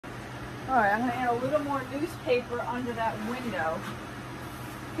All right, I'm going to add a little more newspaper under that window.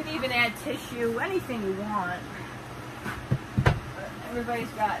 You could even add tissue, anything you want. But everybody's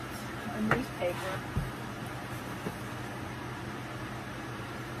got a newspaper.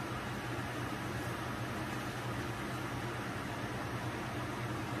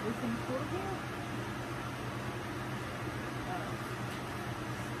 Everything cool here?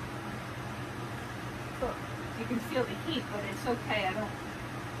 So you can feel the heat, but it's okay.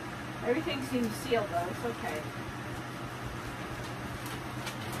 Everything seems sealed though, it's okay.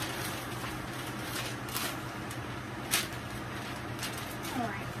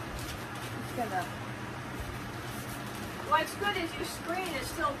 Alright, what's good is your screen is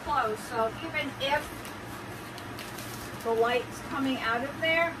still closed, so even if the light's coming out of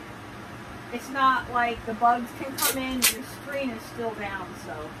there, it's not like the bugs can come in, your screen is still down,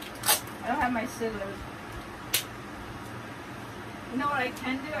 so I don't have my scissors. You know what I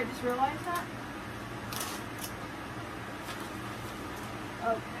can do? I just realized that.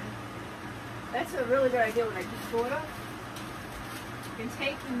 Okay. That's a really good idea what I just thought of. You can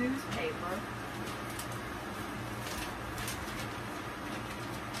take the newspaper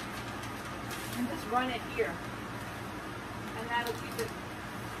and just run it here. And that'll keep it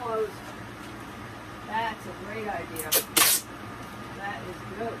closed. That's a great idea. That is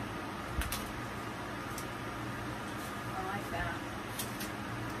good. I like that.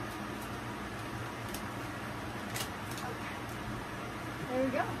 There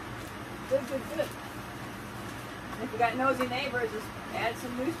we go. Good, good, good. And if you got nosy neighbors, just add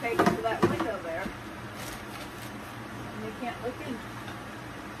some newspaper to that window there. And they can't look in.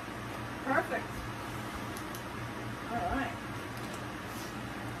 Perfect. Alright.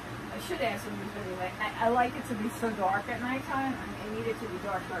 I should add some newspaper. I like it to be so dark at nighttime. I need it to be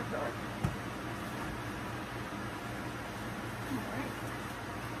dark, dark, dark. Alright.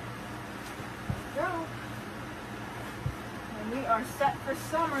 There we go. We are set for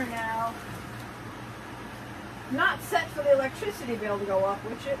summer now. Not set for the electricity bill to go up,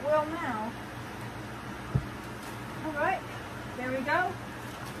 which it will now. Alright, there we go.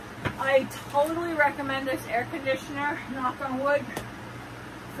 I totally recommend this air conditioner, knock on wood.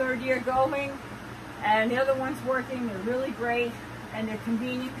 3rd year going, and the other one's working. They're really great, and they're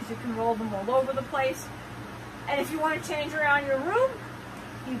convenient because you can roll them all over the place. And if you want to change around your room,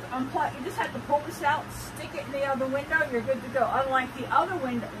 you unplug, you just have to pull this out, stick it in the other window, you're good to go. Unlike the other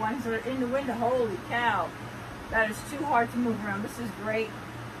window ones that are in the window, holy cow, that is too hard to move around. This is great.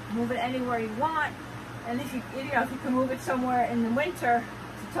 Move it anywhere you want, and if you if you can move it somewhere in the winter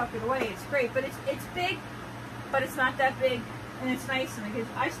to tuck it away, it's great. But it's big, but it's not that big, and it's nice, and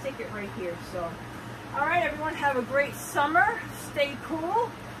I stick it right here. So, all right, everyone, have a great summer. Stay cool,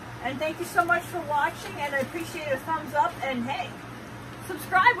 and thank you so much for watching. And I appreciate a thumbs up. And hey,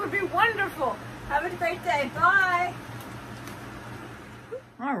 subscribe would be wonderful. Have a great day. Bye.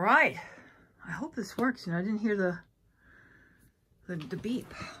 All right. I hope this works. I didn't hear the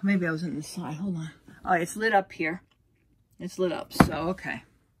beep. Maybe I was in the side. Hold on. Oh, it's lit up here. It's lit up. So, okay.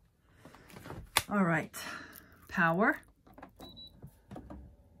 All right. Power.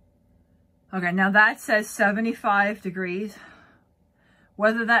 Okay, now that says 75 degrees.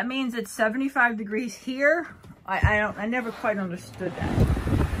 Whether that means it's 75 degrees here, I never quite understood that.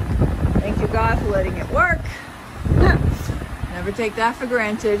 Thank you, God, for letting it work. Never take that for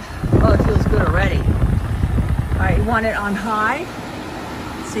granted. Oh, it feels good already. All right, you want it on high.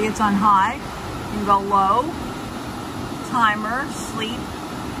 See, it's on high. You can go low. Timer, sleep.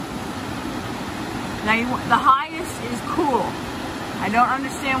 Now, the highest is cool. I don't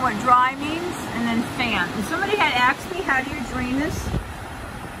understand what dry means. And then fan. And somebody had asked me, how do you drain this?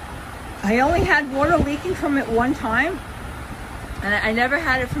 I only had water leaking from it one time, and I never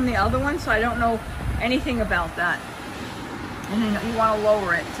had it from the other one, so I don't know anything about that. And then you want to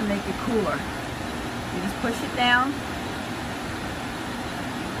lower it to make it cooler. You just push it down.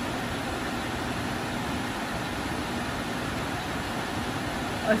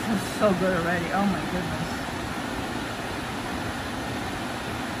 Oh, it feels so good already. Oh my goodness.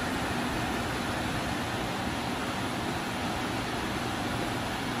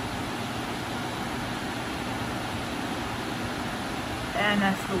 And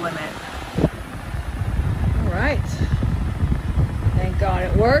that's the limit. All right. Thank God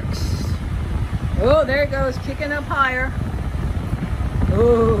it works. Oh, there it goes, kicking up higher.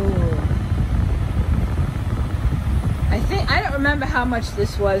 Oh. I don't remember how much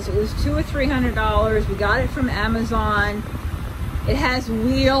this was. It was $200 or $300. We got it from Amazon. It has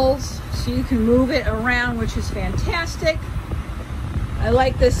wheels, so you can move it around, which is fantastic. I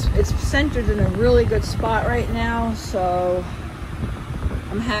like this. It's centered in a really good spot right now, so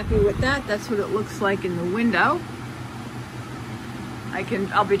I'm happy with that. That's what it looks like in the window.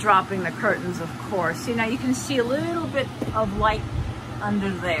 I'll be dropping the curtains, of course. See, now you can see a little bit of light under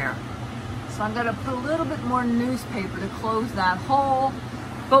there. So I'm gonna put a little bit more newspaper to close that hole.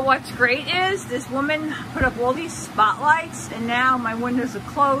 But what's great is this woman put up all these spotlights, and now my windows are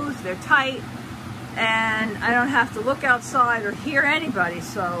closed, they're tight, and I don't have to look outside or hear anybody,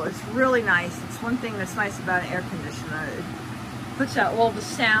 so it's really nice. It's one thing that's nice about an air conditioner. It puts out all the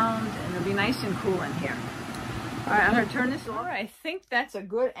sound, and it'll be nice and cool in here. All right, I'm gonna turn this over. I think that's a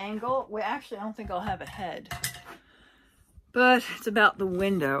good angle. Well, actually, I don't think I'll have a head, but it's about the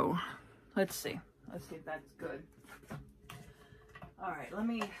window. Let's see if that's good. All right, let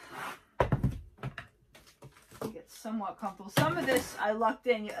me get somewhat comfortable. Some of this I lucked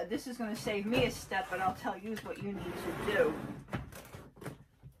in. This is gonna save me a step, but I'll tell you what you need to do.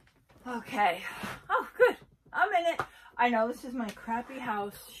 Okay, oh, good, I'm in it. I know this is my crappy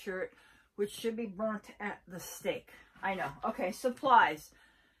house shirt, which should be burnt at the stake. I know. Okay, supplies.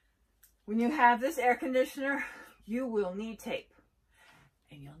 When you have this air conditioner, you will need tape.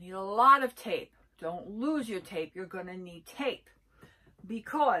 And you'll need a lot of tape. Don't lose your tape. You're going to need tape.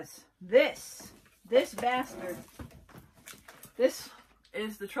 Because this bastard, this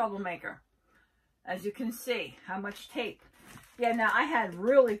is the troublemaker. As you can see, how much tape. Yeah, now I had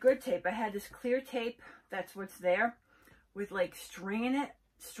really good tape. I had this clear tape. That's what's there. With like string in it.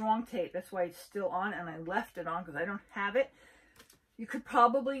 Strong tape. That's why it's still on, and I left it on because I don't have it. You could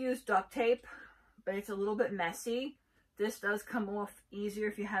probably use duct tape, but it's a little bit messy. This does come off easier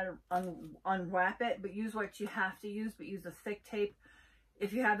if you had to unwrap it, but use what you have to use, but use the thick tape.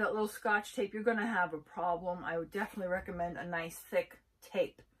 If you have that little Scotch tape, you're going to have a problem. I would definitely recommend a nice thick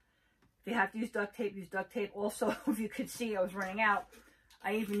tape. If you have to use duct tape, use duct tape. Also, if you could see, I was running out.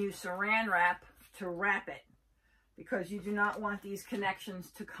 I even use saran wrap to wrap it, because you do not want these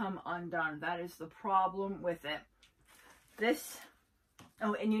connections to come undone. That is the problem with it.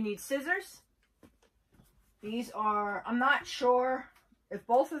 Oh, and you need scissors. These are, I'm not sure if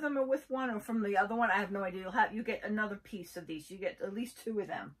both of them are with one or from the other one. I have no idea. You get another piece of these. You get at least 2 of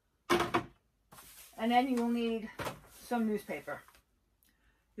them. And then you will need some newspaper.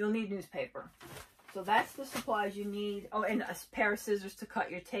 You'll need newspaper. So that's the supplies you need. Oh, and a pair of scissors to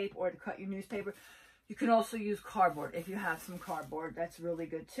cut your tape or to cut your newspaper. You can also use cardboard if you have some cardboard. That's really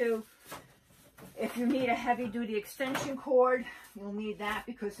good too. If you need a heavy-duty extension cord, you'll need that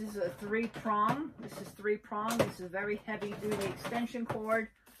because this is a 3-prong. This is 3-prong. This is a very heavy-duty extension cord.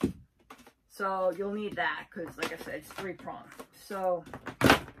 So you'll need that because, like I said, it's 3-prong. So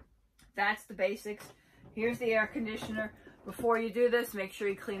that's the basics. Here's the air conditioner. Before you do this, make sure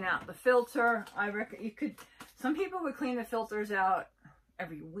you clean out the filter. I reckon you could. Some people would clean the filters out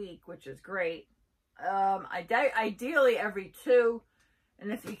every week, which is great. Ideally every 2,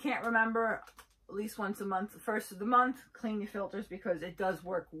 and if you can't remember, at least once a month, the first of the month, clean your filters because it does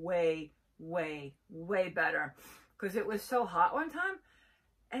work way, way, way better. Because it was so hot one time,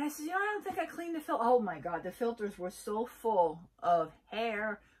 and I said, you know, I don't think I cleaned the filter. Oh my God, the filters were so full of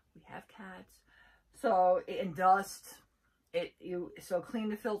hair. We have cats, so and dust. So clean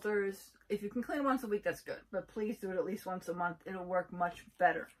the filters. If you can clean once a week, that's good, but please do it at least once a month. It'll work much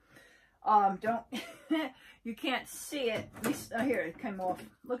better. You can't see it. At least, oh, here, it came off.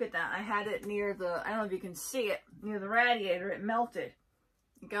 Look at that. I had it near the, I don't know if you can see it, near the radiator. It melted.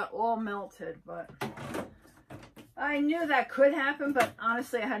 It got all melted, but I knew that could happen, but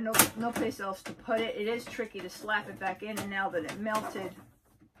honestly, I had no place else to put it. It is tricky to slap it back in, and now that it melted,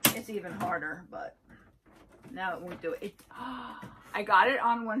 it's even harder, but now it won't do it. I got it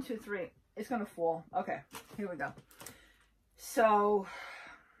on 1, 2, 3. It's going to fall. Okay, here we go. So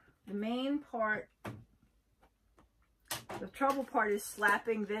the main part, the trouble part is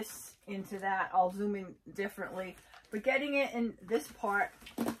slapping this into that. I'll zoom in differently. But getting it in this part,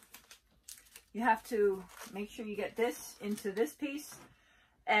 you have to make sure you get this into this piece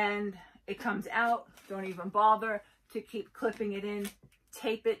and it comes out. Don't even bother to keep clipping it in.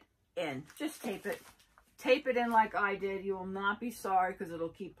 Tape it in. Just tape it. Tape it in like I did. You will not be sorry because it'll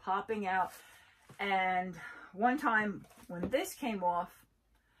keep popping out. And one time when this came off,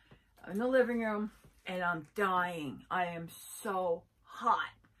 in the living room, and I'm dying. I am so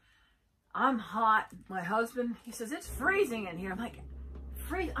hot. I'm hot. My husband, he says, it's freezing in here. I'm like,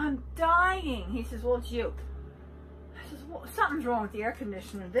 I'm dying. He says, well, it's you. I says, well, something's wrong with the air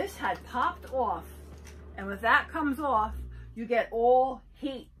conditioner. This had popped off, and when that comes off, you get all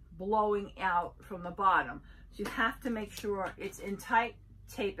heat blowing out from the bottom. So you have to make sure it's in tight.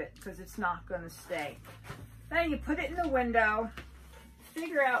 Tape it, because it's not going to stay. Then you put it in the window.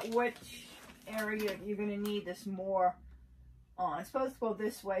 Figure out which area you're going to need this more on. It's supposed to go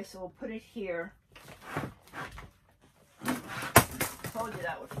this way, so we'll put it here. Told you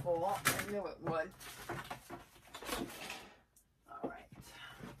that would fall. I knew it would. Alright.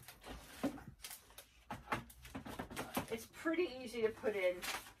 It's pretty easy to put in.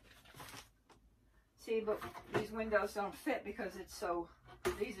 See, but these windows don't fit because it's so,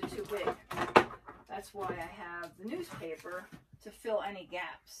 these are too big. That's why I have the newspaper to fill any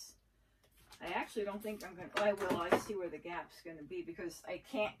gaps. I actually don't think I'm going to, I will, I see where the gap's going to be because I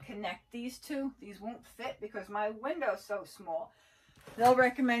can't connect these two. These won't fit because my window's so small. They'll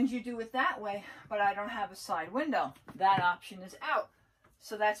recommend you do it that way, but I don't have a side window. That option is out.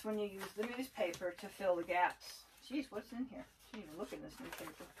 So that's when you use the newspaper to fill the gaps. Jeez, what's in here? I didn't even look in this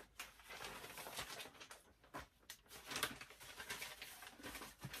newspaper.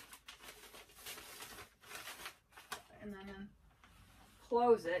 And then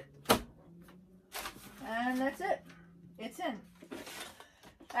close it. And that's it. It's in.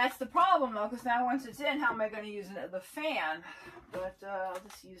 That's the problem though, because now once it's in, how am I going to use the fan? But I'll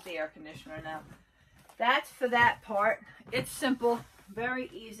just use the air conditioner now. That's for that part. It's simple, very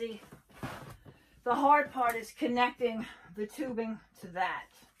easy. The hard part is connecting the tubing to that.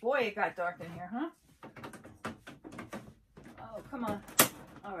 Boy, it got dark in here, huh? Oh, come on.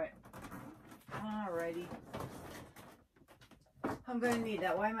 All right. Alrighty. I'm going to need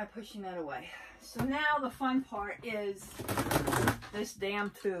that. Why am I pushing that away? So now the fun part is this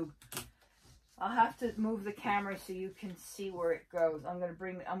damn tube. I'll have to move the camera so you can see where it goes.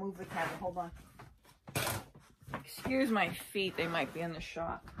 I'll move the camera. Hold on. Excuse my feet. They might be in the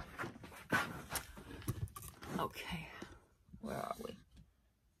shop. Okay. Where are we?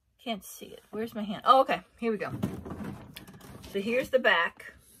 Can't see it. Where's my hand? Oh, okay. Here we go. So here's the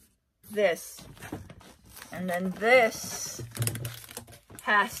back. This. And then this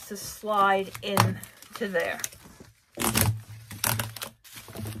has to slide into there.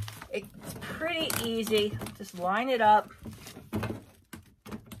 It's pretty easy. Just line it up.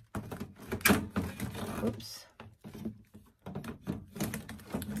 Oops.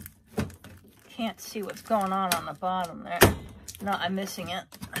 Can't see what's going on the bottom there. No, I'm missing it.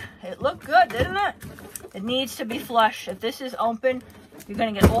 It looked good, didn't it? It needs to be flush. If this is open, you're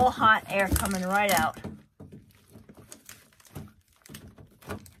going to get all hot air coming right out.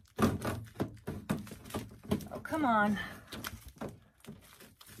 Come on.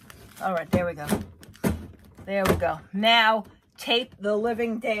 All right, there we go. There we go. Now, tape the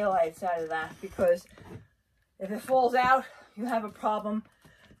living daylights out of that, because if it falls out, you have a problem.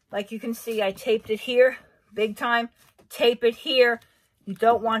 Like you can see, I taped it here, big time. Tape it here. You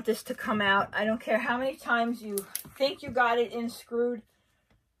don't want this to come out. I don't care how many times you think you got it in screwed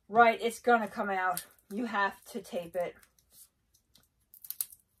right, it's gonna come out. You have to tape it.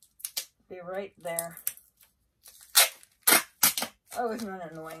 Be right there. Oh, isn't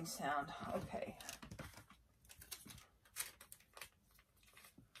that an annoying sound? Okay.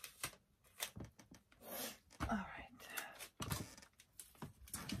 All right.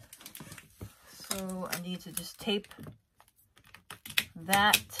 So I need to just tape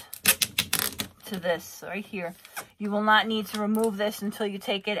that to this right here. You will not need to remove this until you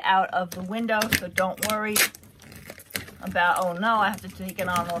take it out of the window, so don't worry about, oh no, I have to take it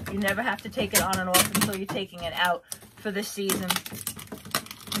on and off. You never have to take it on and off until you're taking it out for this season.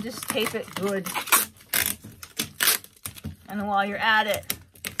 And just tape it good. And while you're at it,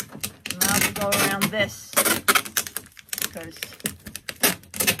 you might have to go around this, because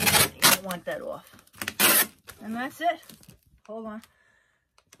you don't want that off. And that's it. Hold on.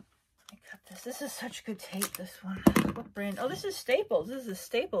 Let me cut this. This is such good tape, this one. What brand? Oh, this is Staples. This is a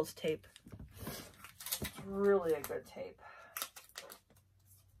Staples tape. It's really a good tape.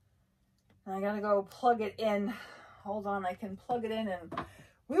 And I gotta go plug it in. Hold on, I can plug it in and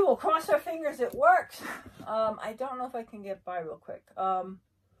we will cross our fingers it works. I don't know if I can get by real quick. Oh,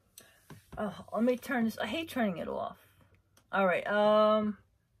 let me turn this. I hate turning it off. All right, I'll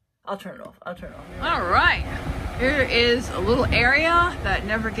turn it off. I'll turn it off. All right, here is a little area that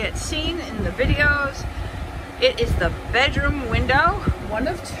never gets seen in the videos. It is the bedroom window, one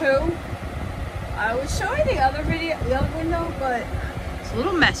of two. I was showing the other window, but it's a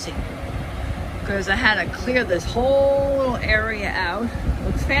little messy because I had to clear this whole little area out.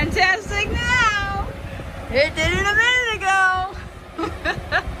 Looks fantastic now. It did it a minute ago.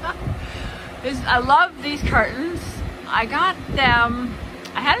 I love these curtains. I got them,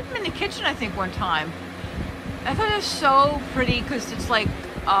 I had them in the kitchen, I think, one time. I thought it was so pretty because it's like,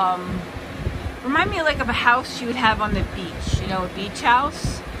 remind me like of a house you would have on the beach, you know, a beach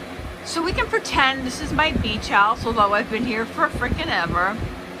house. So we can pretend this is my beach house, although I've been here for frickin' ever.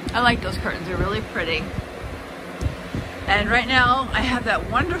 I like those curtains, they're really pretty. And right now I have that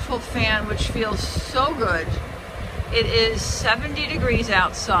wonderful fan which feels so good. It is 70 degrees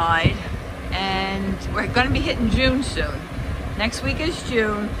outside and we're going to be hitting June soon. Next week is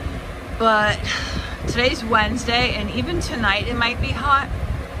June, but today's Wednesday and even tonight it might be hot.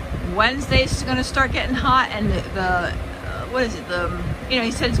 Wednesday's going to start getting hot, and what is it? You know,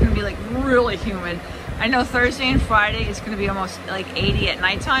 he said it's going to be like really humid. I know Thursday and Friday it's going to be almost like 80 at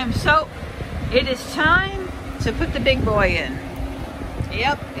nighttime. So it is time to put the big boy in.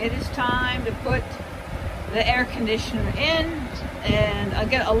 Yep, it is time to put the air conditioner in, and I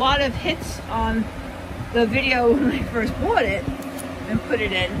get a lot of hits on the video when I first bought it and put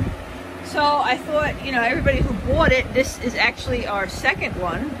it in. So I thought, you know, everybody who bought it, this is actually our second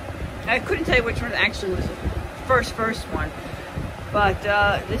one. I couldn't tell you which one actually was the first one, but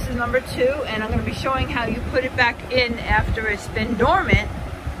this is number 2, and I'm going to be showing how you put it back in after it's been dormant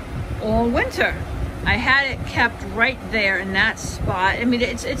all winter. I had it kept right there in that spot. I mean,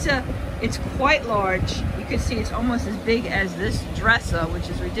 it's quite large. You can see it's almost as big as this dresser, which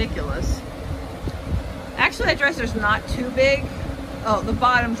is ridiculous. Actually, that dresser's not too big. Oh, the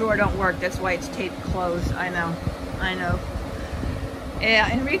bottom drawer don't work. That's why it's taped closed. I know.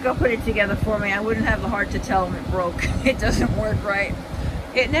 Yeah, Enrico put it together for me. I wouldn't have the heart to tell him it broke. It doesn't work right.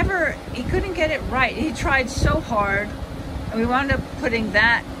 He couldn't get it right. He tried so hard, and we wound up putting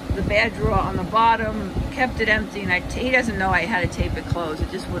the bad drawer on the bottom, kept it empty, and he doesn't know I had to tape it closed. It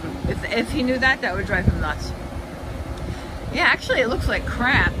just wouldn't. If he knew that would drive him nuts. Yeah, actually it looks like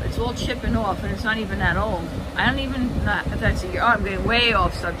crap. It's all chipping off and it's not even that old. I don't even, that's a year. Oh, I'm getting way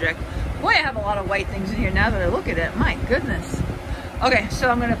off subject. Boy, I have a lot of white things in here now that I look at it. My goodness. Okay, so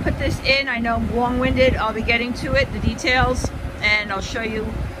I'm gonna put this in. I know I'm long-winded. I'll be getting to it, the details, and I'll show you.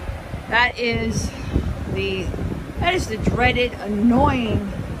 That is the dreaded,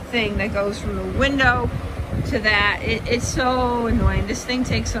 annoying thing that goes from the window to that. It's so annoying. This thing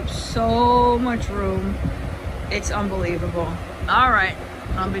takes up so much room. It's unbelievable. All right,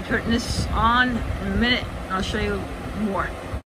 I'll be putting this on in a minute. I'll show you more.